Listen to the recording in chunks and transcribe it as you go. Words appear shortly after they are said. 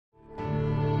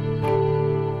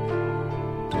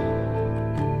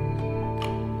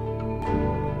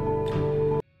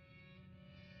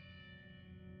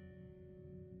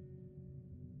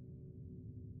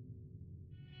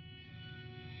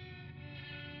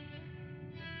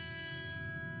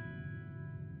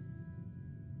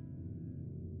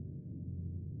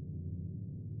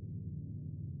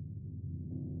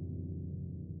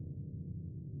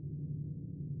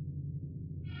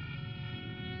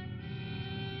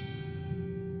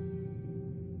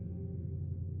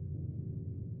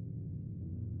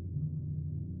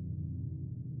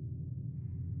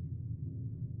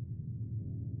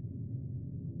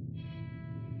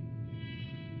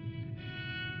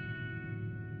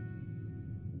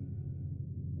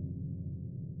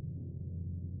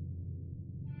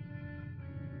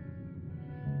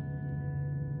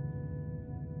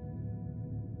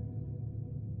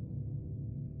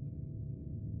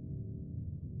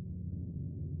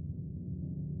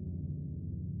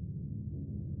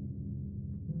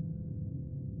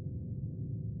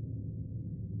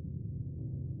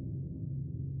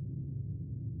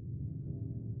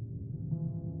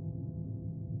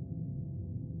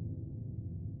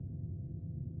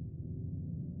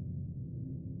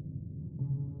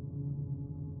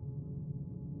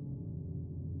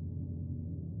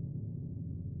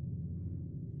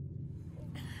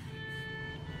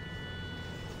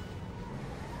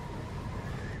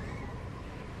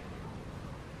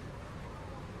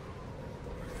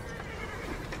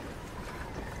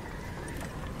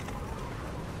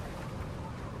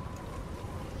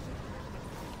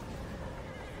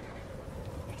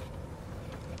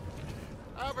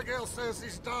Abigail says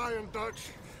he's dying, Dutch.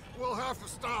 We'll have to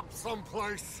stop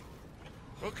someplace.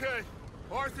 Okay.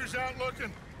 Arthur's out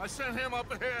looking. I sent him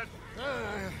up ahead.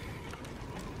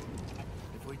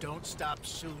 If we don't stop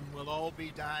soon, we'll all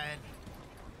be dying.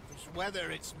 This weather,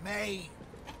 it's May.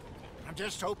 I'm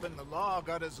just hoping the law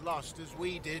got as lost as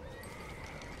we did.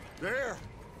 There!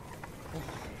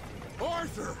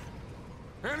 Arthur!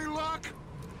 Any luck?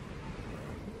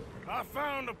 I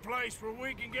found a place where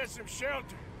we can get some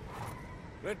shelter.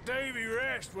 Let Davy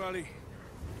rest while he...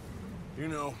 You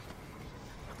know.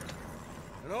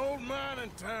 An old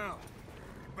mining town.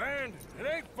 Abandoned. It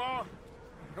ain't far.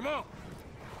 Come on.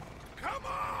 Come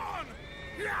on!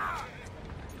 Yeah!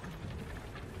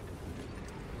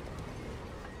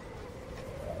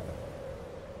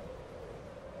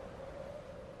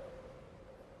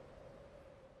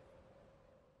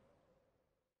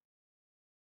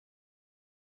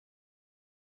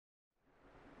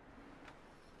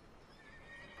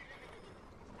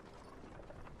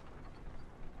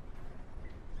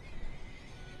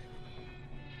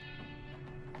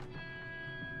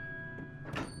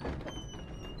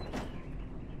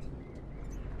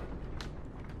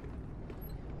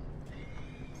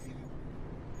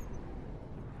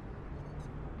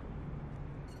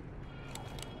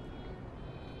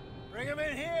 Bring him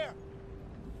in here!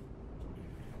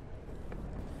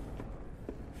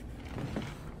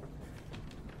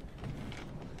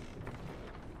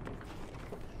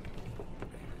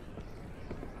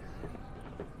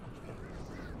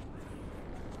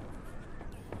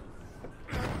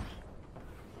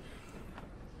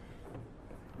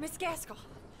 Miss Gaskell,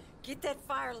 get that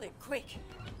fire lit, quick.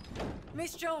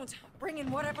 Miss Jones, bring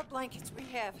in whatever blankets we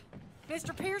have.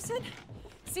 Mr. Pearson,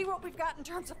 see what we've got in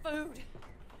terms of food.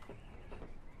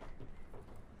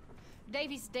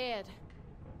 Davy's dead.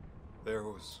 There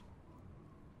was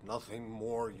nothing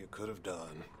more you could have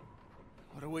done.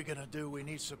 What are we gonna do? We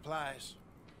need supplies.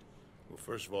 Well,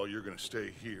 first of all, you're gonna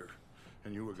stay here,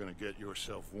 and you were gonna get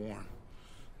yourself warm.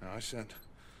 Now, I sent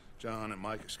John and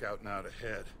Micah scouting out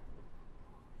ahead.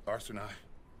 Arthur and I,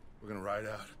 we're gonna ride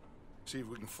out, see if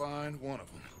we can find one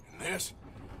of them. And this,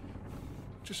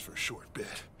 just for a short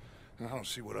bit. And I don't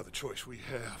see what other choice we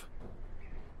have.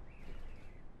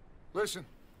 Listen.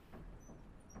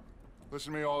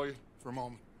 Listen to me, all of you, for a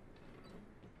moment.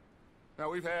 Now,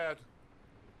 we've had,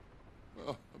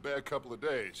 well, a bad couple of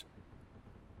days.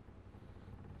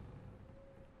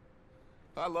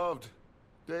 I loved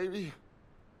Davy,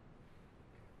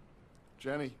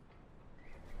 Jenny,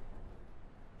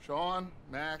 Sean,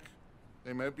 Mac.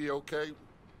 They may be okay.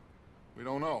 We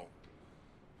don't know.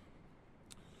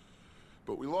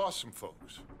 But we lost some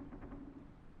folks.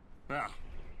 Now,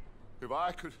 if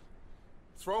I could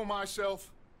throw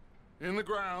myself in the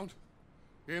ground,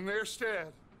 in their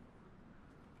stead,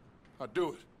 I'd do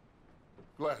it,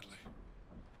 gladly.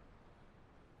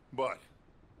 But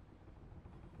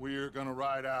we're gonna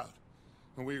ride out,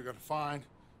 and we're gonna find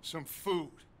some food.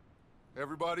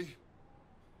 Everybody,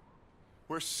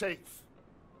 we're safe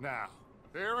now.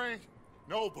 There ain't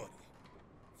nobody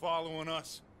following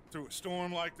us through a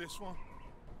storm like this one.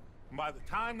 And by the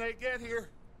time they get here,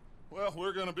 well,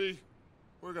 we're gonna be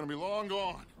long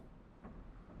gone.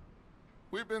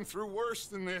 We've been through worse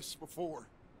than this before.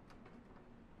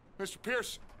 Mr.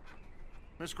 Pearson,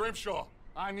 Miss Grimshaw,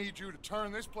 I need you to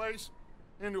turn this place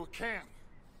into a camp.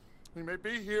 We may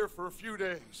be here for a few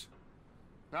days.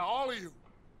 Now, all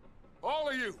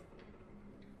of you,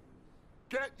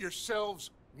 get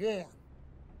yourselves warm.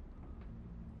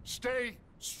 Stay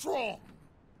strong.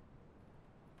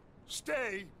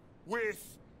 Stay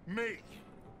with me.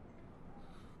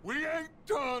 We ain't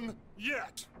done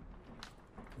yet.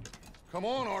 Come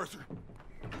on, Arthur.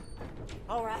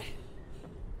 All right.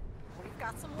 We've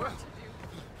got some work to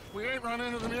do. We ain't run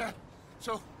into them yet,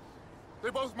 so they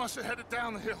both must have headed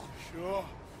down the hill. Sure.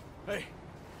 Hey,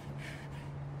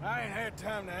 I ain't had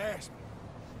time to ask.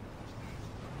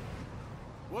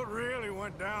 What really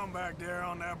went down back there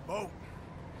on that boat?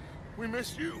 We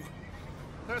missed you.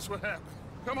 That's what happened.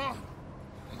 Come on.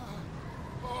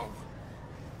 Oh.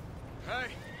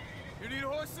 Hey, you need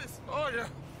horses? Oh, yeah.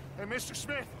 Hey, Mr.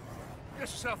 Smith, get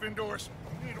yourself indoors.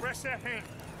 You need to rest that hand.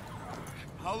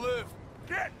 I'll live.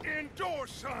 Get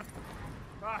indoors, son.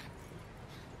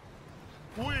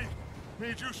 We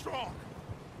need you strong.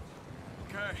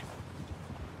 Okay.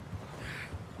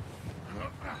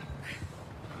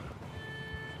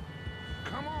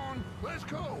 Come on, let's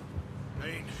go.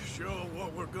 Ain't sure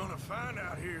what we're gonna find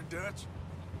out here, Dutch.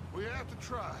 We have to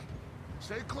try.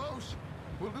 Stay close.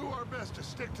 We'll do our best to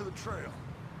stick to the trail.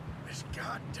 This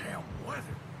goddamn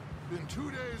weather. Been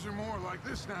 2 days or more like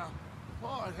this now.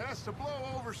 Oh, it has to blow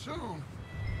over soon.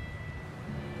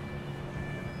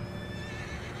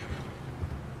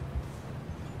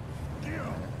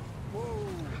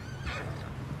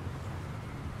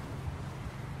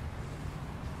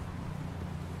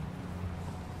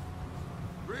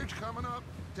 bridge coming up.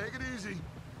 Take it easy.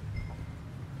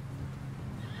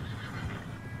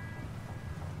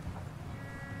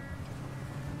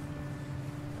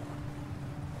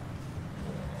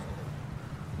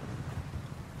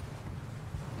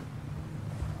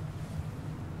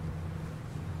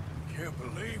 Can't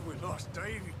believe we lost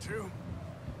Davy, too.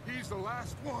 He's the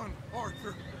last one,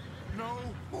 Arthur. No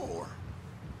more.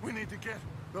 We need to get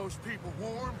those people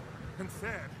warm and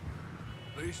fed.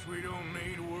 At least we don't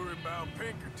need to worry about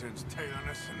Pinkertons tailing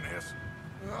us in this.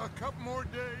 A couple more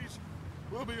days,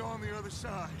 we'll be on the other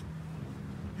side.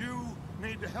 You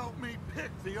need to help me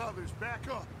pick the others back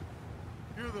up.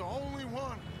 You're the only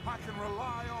one I can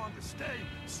rely on to stay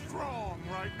strong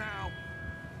right now.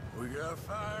 We got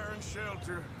fire and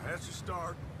shelter. That's a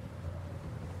start.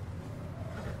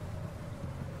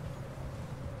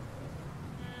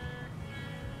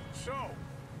 So,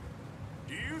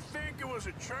 do you think it was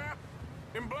a trap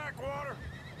in Blackwater?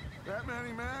 That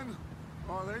many men?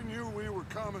 Oh, they knew we were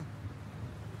coming.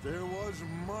 There was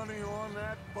money on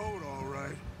that boat, all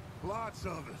right. Lots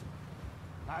of it.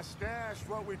 I stashed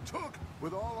what we took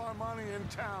with all our money in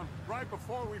town right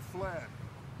before we fled.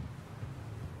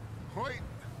 Wait,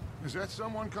 is that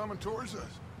someone coming towards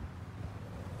us?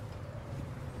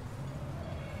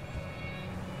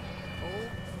 Oh.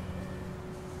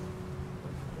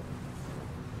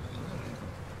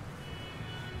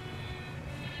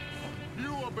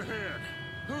 You up ahead.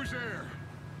 Who's there?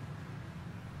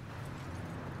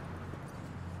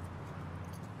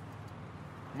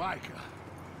 Micah.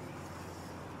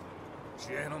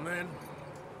 Gentlemen,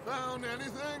 Found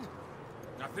anything?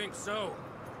 I think so.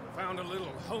 Found a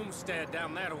little homestead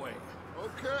down that way.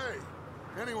 Okay.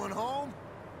 Anyone home?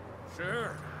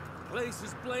 Sure. Place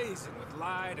is blazing with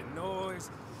light and noise.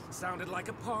 Sounded like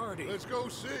a party. Let's go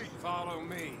see. Follow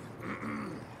me.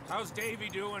 How's Davy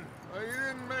doing? He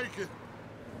didn't make it.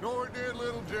 Nor did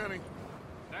little Jenny.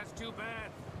 That's too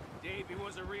bad. Davy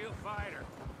was a real fighter.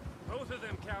 Both of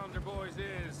them Calendar boys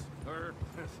is, or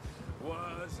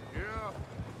was. Yeah,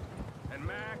 And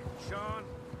Mac, Sean,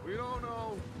 we don't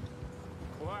know.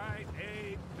 quite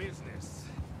a business.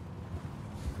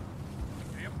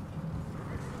 Yep.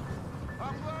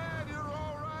 I'm glad you're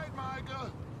all right,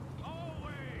 Micah.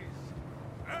 Always.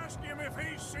 Ask him if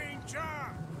he's seen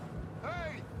John.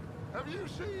 Hey, have you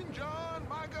seen John,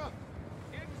 Micah?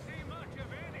 Didn't see much of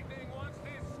anything once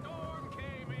this storm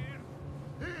came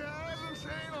in. He hasn't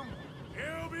seen him.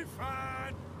 He'll be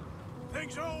fine.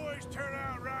 Things always turn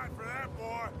out right for that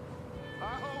boy.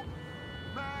 I hope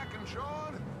Mac and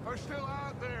Sean are still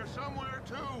out there somewhere,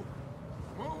 too.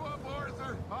 Move up,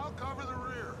 Arthur. I'll cover the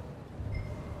rear.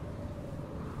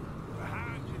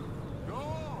 Behind you. Go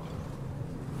on.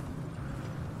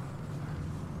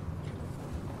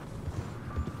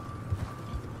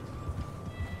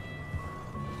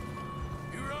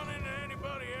 You run into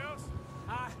anybody else?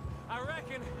 I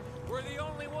reckon we're the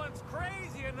only ones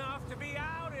crazy enough to be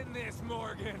out in this,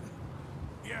 Morgan.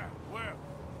 Yeah, well,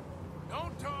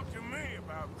 don't talk to me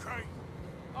about Creighton.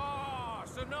 Oh,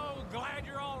 so no, glad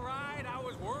you're all right. I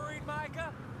was worried,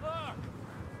 Micah. Look,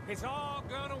 it's all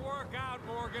gonna work out,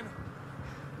 Morgan.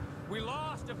 We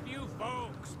lost a few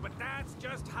folks, but that's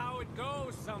just how it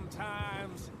goes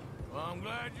sometimes. Well, I'm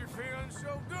glad you're feeling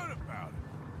so good about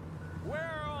it.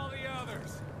 Where are all the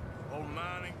others? Old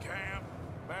mining camp,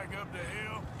 back up the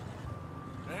hill.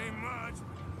 Ain't much,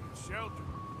 but shelter.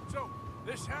 So,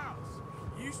 this house,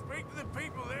 you speak to the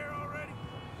people there already?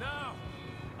 No,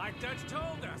 like Dutch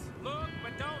told us. Look,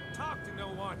 but don't talk to no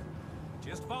one.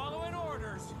 Just following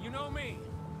orders, you know me.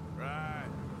 Right.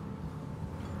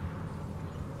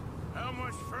 How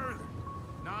much further?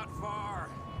 Not far.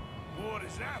 What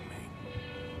does that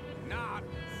mean? Not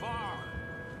far.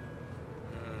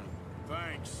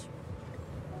 Thanks.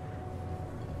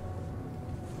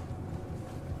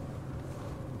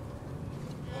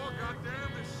 Oh,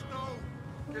 goddamn, this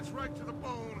snow gets right to the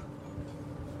bone.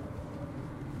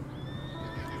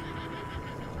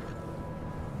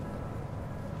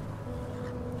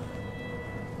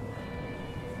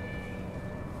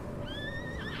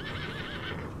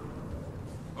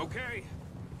 Okay,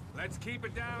 let's keep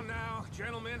it down now,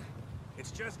 gentlemen.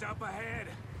 It's just up ahead.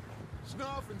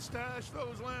 Snuff and stash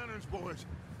those lanterns, boys.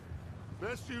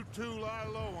 Best you two lie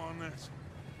low on this.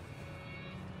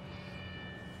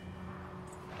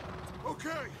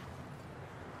 Okay,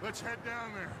 let's head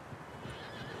down there.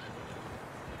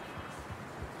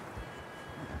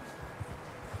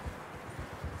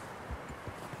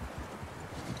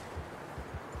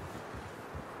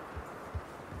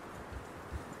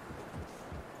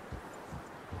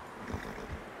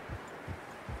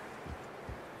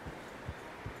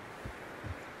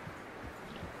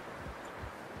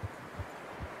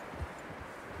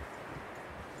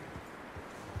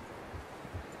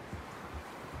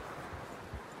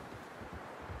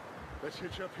 Let's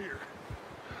hitch up here.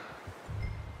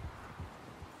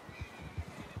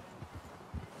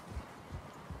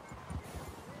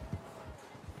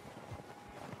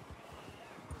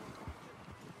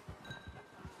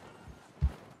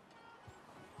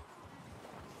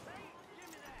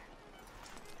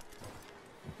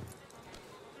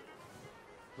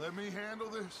 Let me handle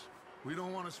this. We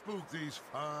don't want to spook these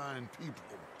fine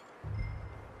people.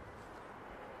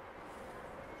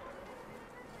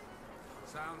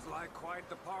 Sounds like quite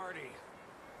the party.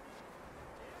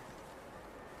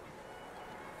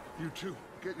 You two,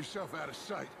 get yourself out of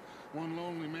sight. One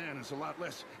lonely man is a lot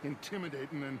less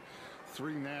intimidating than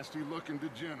three nasty-looking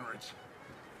degenerates.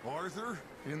 Arthur,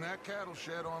 in that cattle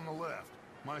shed on the left.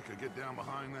 Micah, get down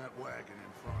behind that wagon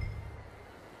in front.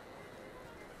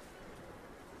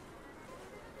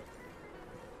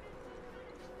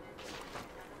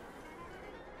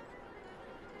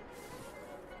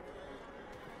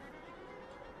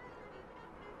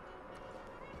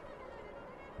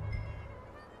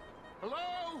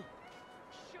 Hello?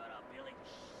 Shut up, Billy.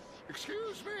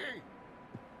 Excuse me?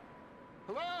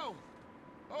 Hello?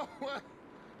 Oh,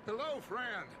 hello,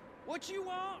 friend. What you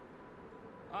want?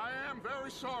 I am very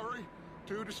sorry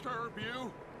to disturb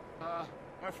you.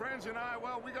 My friends and I,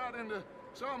 well, we got into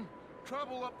some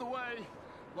trouble up the way,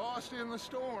 lost in the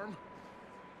storm.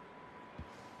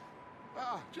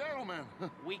 Gentlemen.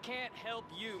 We can't help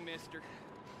you, mister.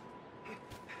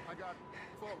 I got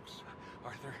folks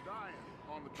Arthur. dying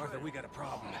on the trail. Arthur, we got a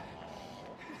problem.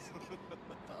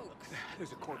 Folks.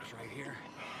 There's a corpse right here.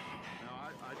 Now,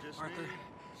 I just Arthur, need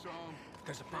some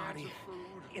there's a cans body of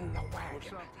food in the or wagon.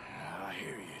 something. I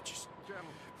hear you. Just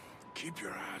Gentlemen, keep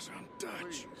your eyes on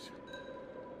Dutch. please.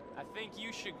 I think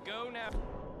you should go now.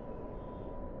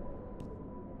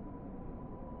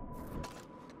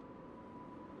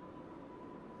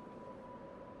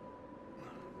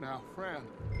 Now, friend,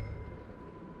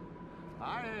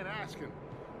 I ain't asking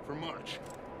for much.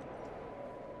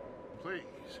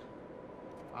 Please,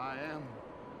 I am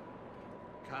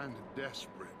kind of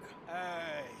desperate.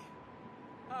 Hey,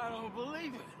 I don't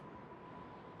believe it.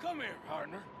 Come here,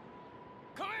 partner.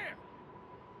 Come here.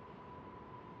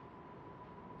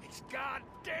 It's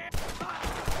goddamn.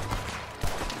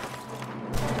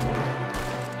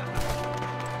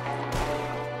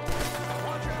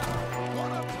 Watch out!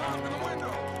 One up top in the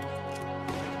window!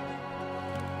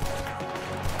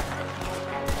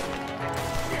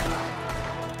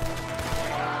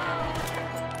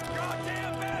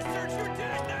 Goddamn bastards, you're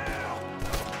dead now!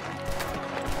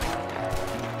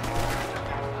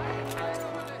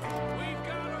 We've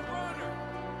got a runner.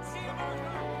 See him,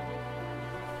 Arthur?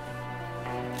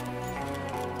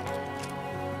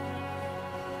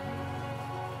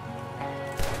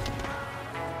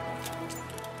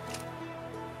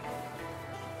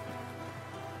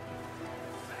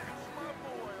 That's my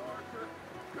boy, Arthur.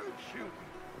 Good shooting.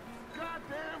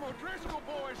 Goddamn O'Driscoll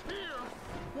boy's here!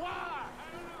 Why? I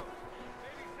don't know.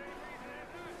 Maybe same reason as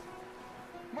us.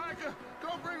 Micah, go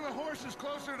bring the horses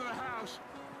closer to the house.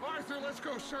 Arthur, let's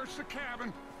go search the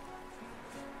cabin.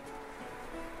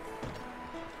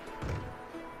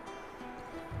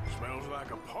 Smells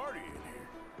like a party in here.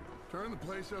 Turn the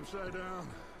place upside down.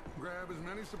 Grab as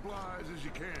many supplies as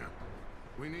you can.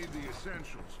 We need the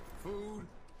essentials. Food,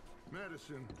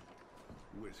 medicine,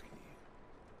 whiskey.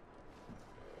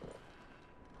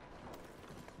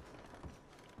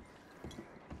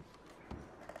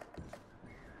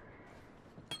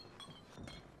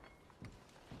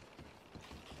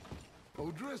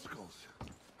 O'Driscoll's.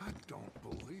 I don't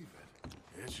believe it.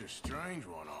 It's a strange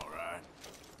one, all right.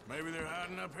 Maybe they're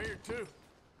hiding up here, too.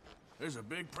 There's a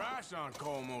big price on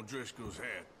Colm O'Driscoll's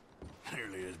head.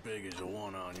 Nearly as big as the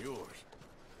one on yours.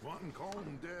 Wanting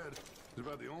Colm dead is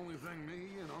about the only thing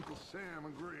me and Uncle Sam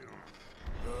agree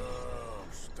on. Oh,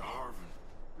 I'm starving.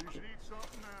 You should eat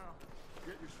something now.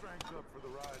 Get your strength up for the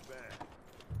ride back.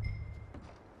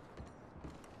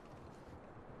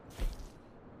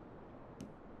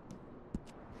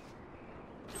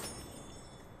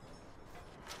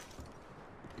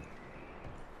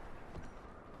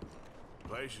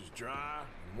 Place is dry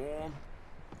and warm.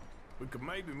 We could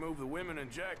maybe move the women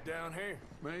and Jack down here.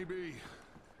 Maybe.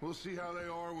 We'll see how they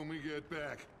are when we get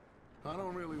back. I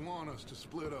don't really want us to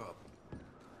split up.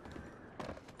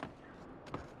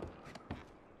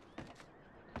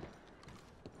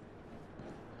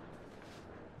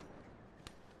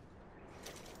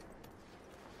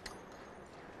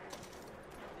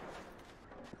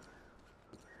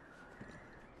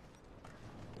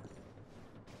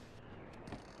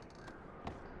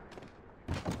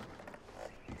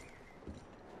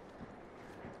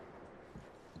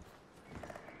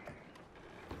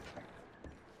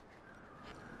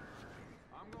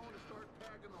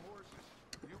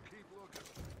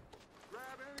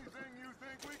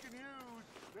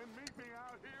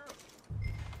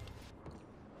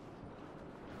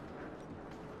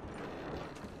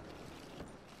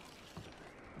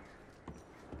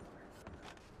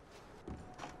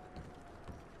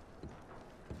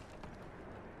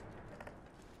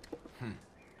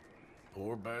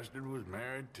 Poor bastard was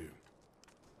married too.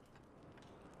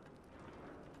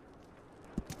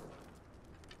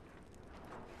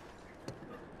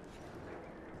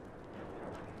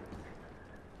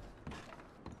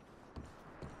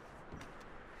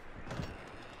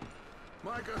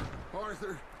 Micah,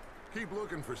 Arthur, keep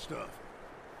looking for stuff.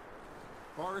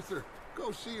 Arthur,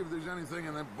 go see if there's anything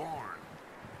in that barn.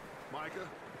 Micah,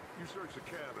 you search the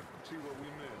cabin, see what we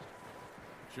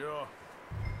missed. Sure.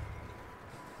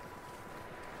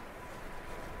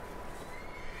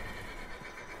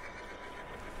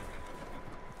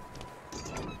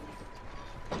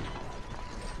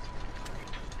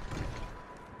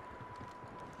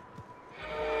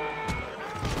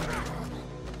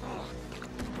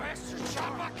 Bastard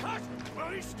shot my cousin! Well,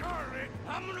 he started it.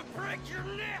 I'm gonna break your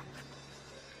neck!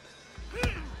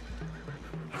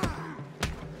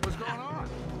 What's going on?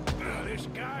 This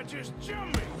guy just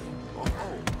jumped me.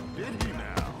 Oh, did he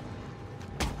now?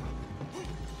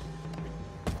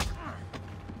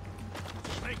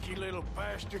 Sneaky little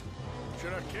bastard.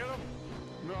 Should I kill him?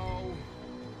 No.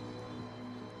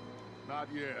 Not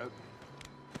yet.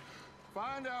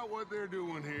 Find out what they're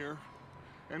doing here,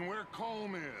 and where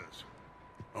Colm is.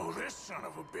 Oh, this son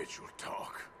of a bitch will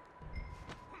talk.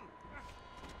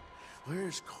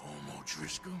 Where's Colm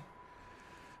O'Driscoll?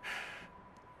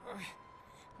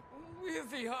 With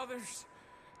the others.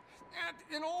 At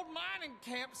an old mining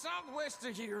camp southwest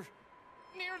of here.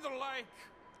 Near the lake.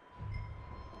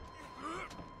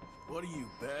 What are you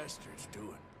bastards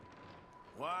doing?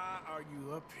 Why are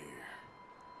you up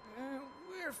here?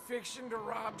 We're fixing to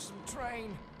rob some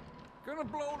train. Gonna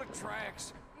blow the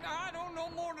tracks. No, I don't know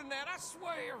more than that, I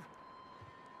swear.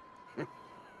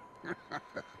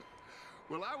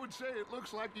 Well, I would say it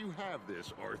looks like you have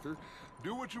this, Arthur.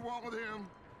 Do what you want with him.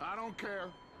 I don't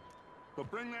care. But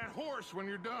bring that horse when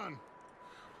you're done.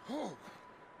 Oh.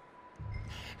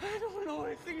 I don't know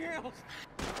anything else.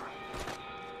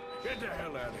 Get the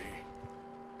hell out of here.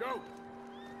 Go!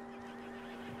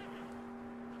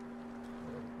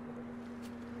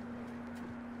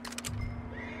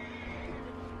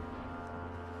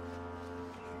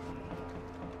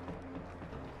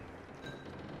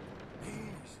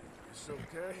 Easy. It's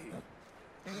okay.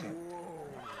 Whoa.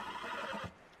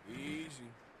 Easy.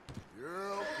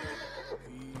 You're okay.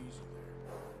 Easy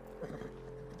there.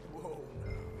 Whoa,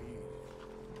 now,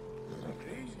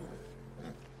 easy.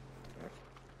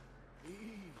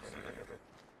 Easy there.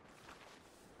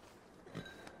 Easy.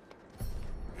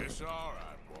 It's all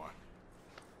right, boy.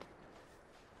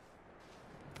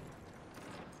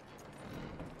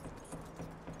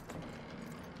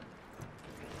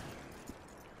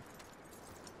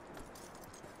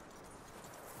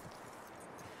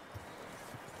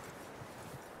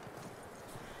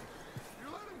 You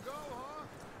let him go, huh?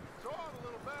 So all the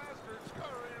little bastards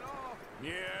scurrying off.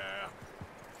 Yeah.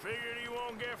 Figured he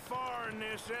won't get far in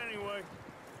this anyway.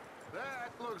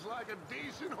 That looks like a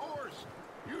decent horse.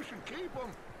 You should keep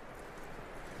him.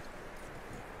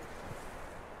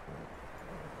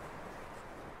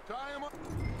 Tie him up.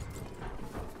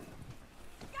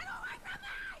 Get away from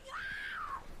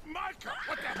me! Micah,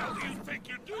 what the hell do you think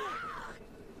you're doing?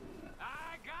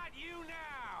 I got you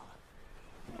now.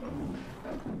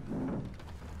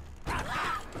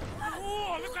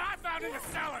 Oh, look what I found in the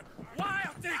cellar.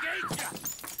 Wild thing, ain't ya?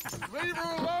 Leave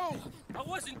her alone. I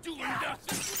wasn't doing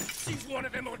nothing. She's one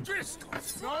of them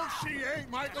O'Driscolls. No, she ain't,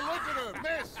 Micah. Look at her.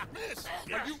 Miss, miss.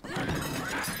 Are you...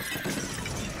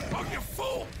 Oh, you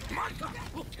fool! Micah!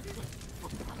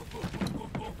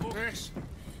 Miss.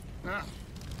 Now,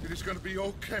 it is gonna be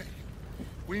okay.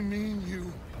 We mean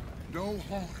you no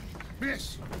harm.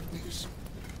 Miss. Miss.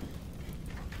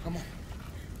 Come on.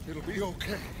 It'll be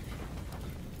okay.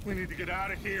 We need to get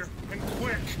out of here, and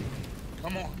quick.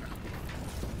 Come on now.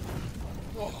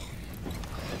 Oh.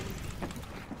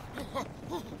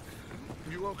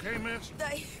 You okay, miss?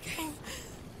 They came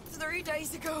 3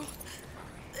 days ago.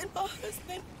 And my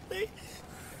husband, they...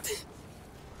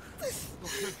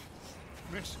 Okay.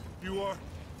 Miss, you are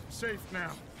safe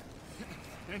now.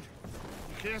 And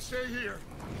you can't stay here.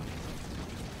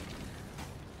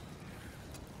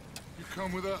 You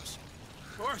come with us.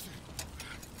 Arthur.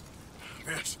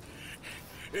 Miss,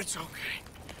 it's okay.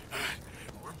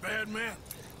 We're bad men.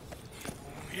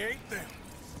 We ain't them.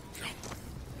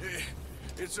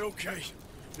 It's okay.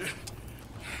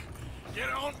 Get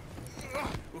on.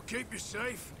 We'll keep you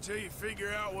safe until you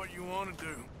figure out what you want to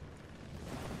do.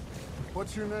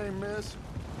 What's your name, miss?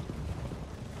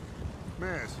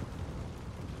 Miss.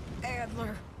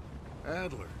 Adler.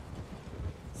 Adler.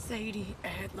 Sadie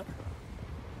Adler.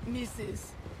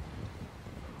 Mrs.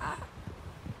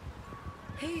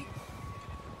 He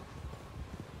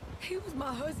He was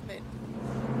my husband.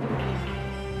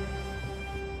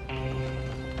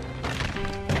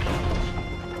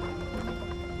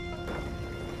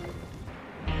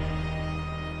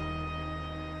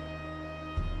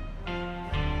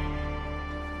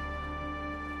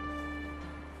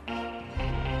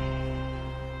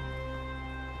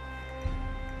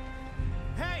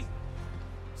 Hey!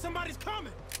 Somebody's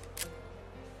coming!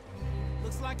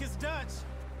 Looks like it's Dutch.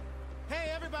 Hey,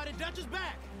 everybody, Dutch is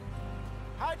back!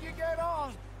 How'd you get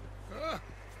on?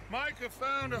 Micah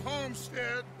found a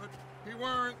homestead, but he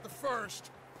weren't the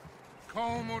first.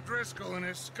 Colm O'Driscoll and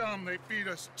his scum, they beat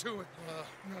us to it.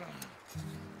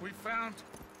 We found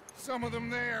some of them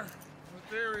there,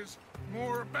 but there is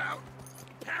more about,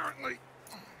 apparently.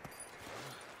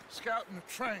 Scouting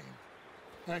the train.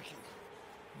 Thank you.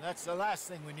 That's the last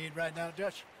thing we need right now,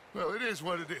 Dutch. Well, it is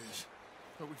what it is.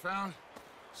 But we found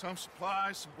some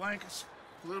supplies, some blankets,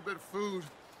 a little bit of food,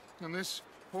 and this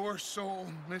poor soul,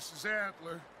 Mrs.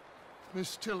 Adler,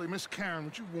 Miss Tilly, Miss Karen,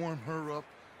 would you warm her up?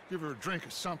 Give her a drink or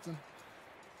something?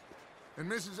 And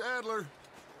Mrs. Adler,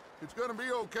 it's gonna be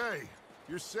okay.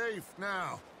 You're safe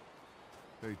now.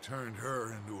 They turned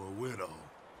her into a widow.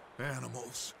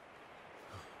 Animals.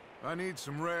 I need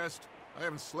some rest. I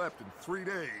haven't slept in 3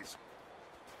 days.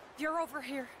 You're over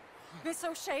here. Miss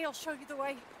O'Shea will show you the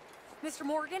way. Mr.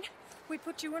 Morgan, we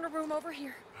put you in a room over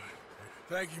here.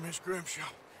 Thank you, Miss Grimshaw.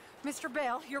 Mr.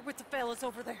 Bell, you're with the fellas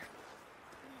over there.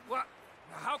 What?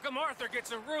 How come Arthur gets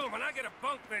a room and I get a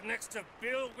bunk bed next to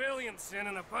Bill Williamson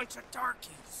and a bunch of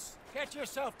darkies? Get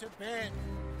yourself to bed.